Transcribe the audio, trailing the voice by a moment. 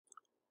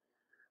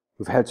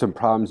We've had some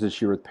problems this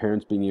year with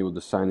parents being able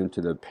to sign into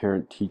the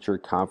parent-teacher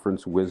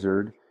conference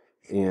Wizard,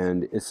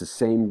 and it's the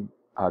same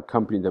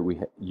company that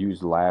we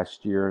used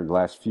last year and the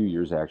last few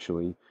years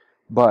actually,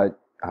 but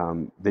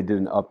they did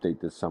an update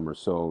this summer.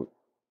 So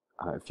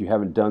if you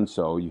haven't done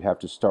so, you have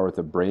to start with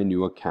a brand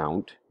new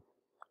account.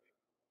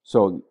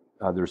 So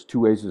there's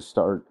two ways to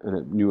start a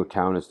new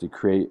account: is to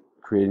create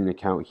an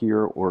account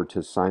here or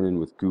to sign in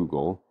with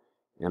Google.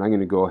 And I'm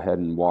going to go ahead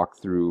and walk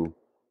through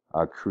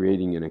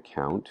creating an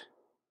account.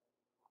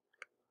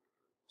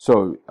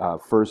 So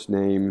first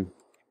name,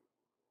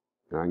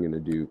 and I'm going to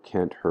do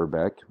Kent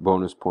Herbeck.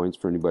 Bonus points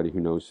for anybody who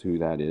knows who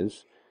that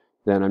is.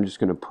 Then I'm just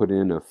going to put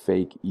in a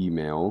fake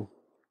email.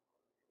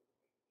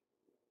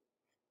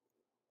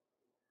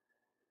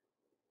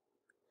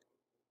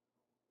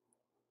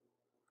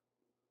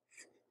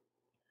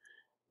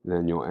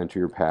 Then you'll enter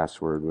your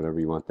password, whatever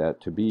you want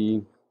that to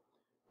be.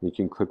 You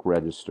can click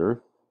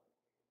register.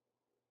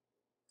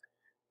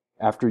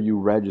 After you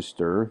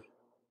register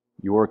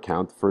your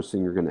account, the first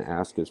thing you're going to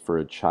ask is for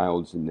a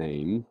child's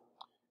name.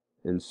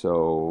 And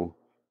so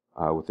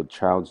with a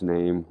child's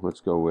name,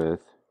 let's go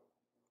with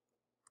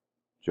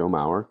Joe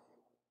Mauer.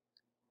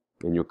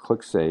 And you'll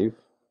click save.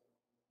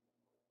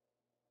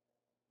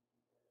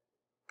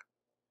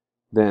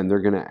 Then they're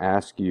going to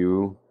ask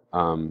you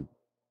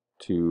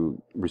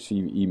to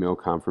receive email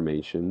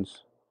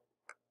confirmations.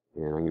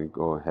 And I'm going to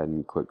go ahead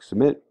and click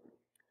submit.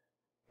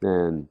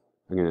 Then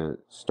I'm going to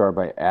start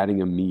by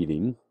adding a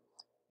meeting.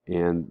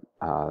 And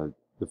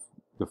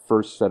the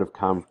first set of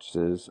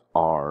conferences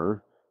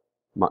are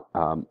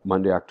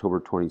Monday, October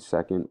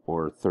 22nd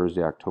or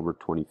Thursday, October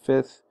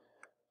 25th.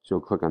 So you'll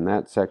click on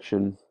that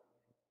section.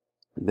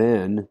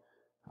 Then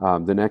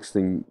the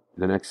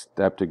next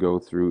step to go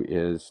through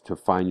is to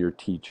find your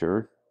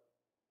teacher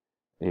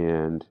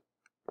and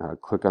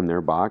click on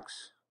their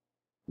box.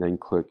 Then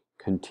click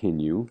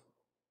continue.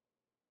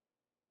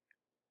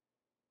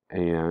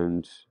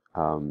 And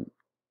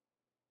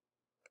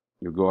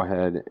you'll go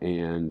ahead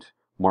and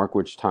mark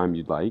which time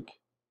you'd like.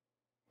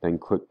 Then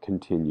click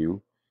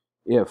continue.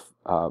 If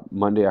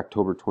Monday,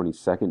 October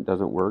 22nd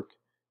doesn't work,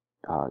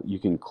 you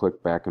can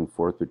click back and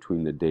forth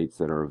between the dates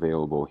that are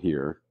available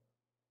here.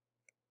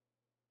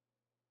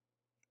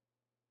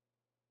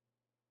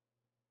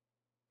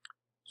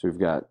 So we've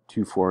got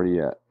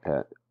 2:40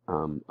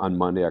 on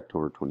Monday,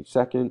 October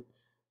 22nd.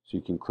 So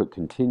you can click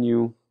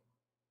continue.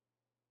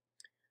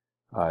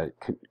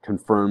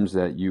 Confirms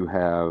that you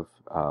have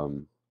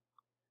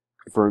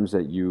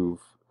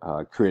you've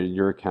created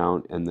your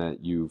account and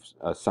that you've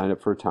signed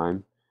up for a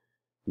time.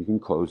 You can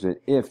close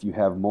it. If you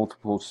have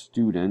multiple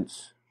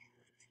students,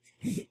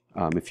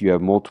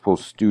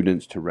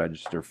 to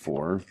register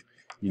for,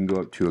 you can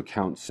go up to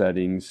account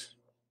settings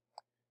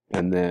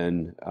and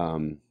then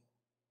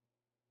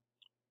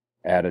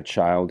add a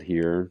child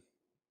here.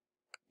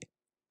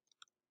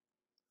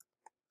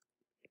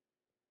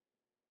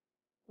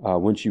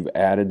 Once you've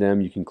added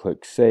them, you can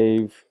click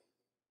save.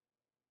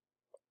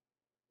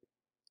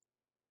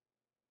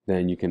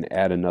 Then you can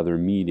add another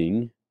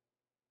meeting.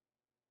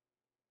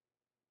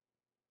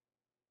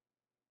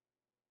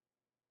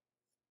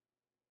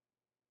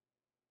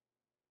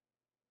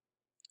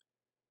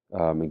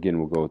 Again,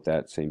 we'll go with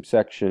that same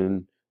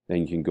section.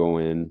 Then you can go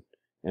in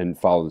and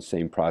follow the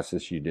same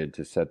process you did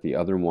to set the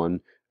other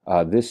one.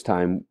 This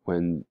time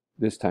when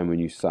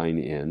you sign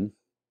in,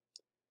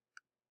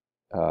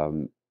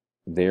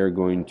 they're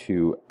going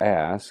to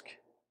ask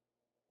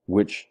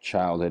which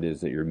child it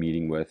is that you're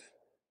meeting with.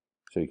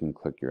 So you can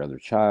click your other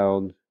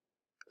child,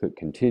 click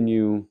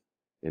continue,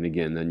 and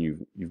again, then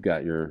you've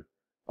got your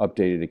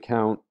updated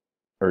account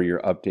or your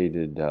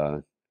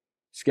updated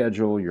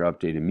schedule, your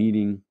updated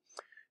meeting,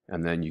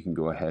 and then you can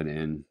go ahead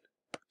and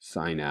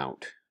sign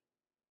out.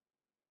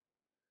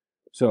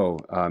 So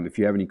if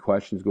you have any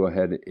questions, go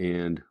ahead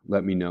and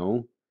let me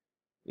know.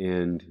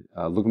 And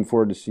looking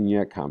forward to seeing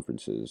you at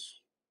conferences.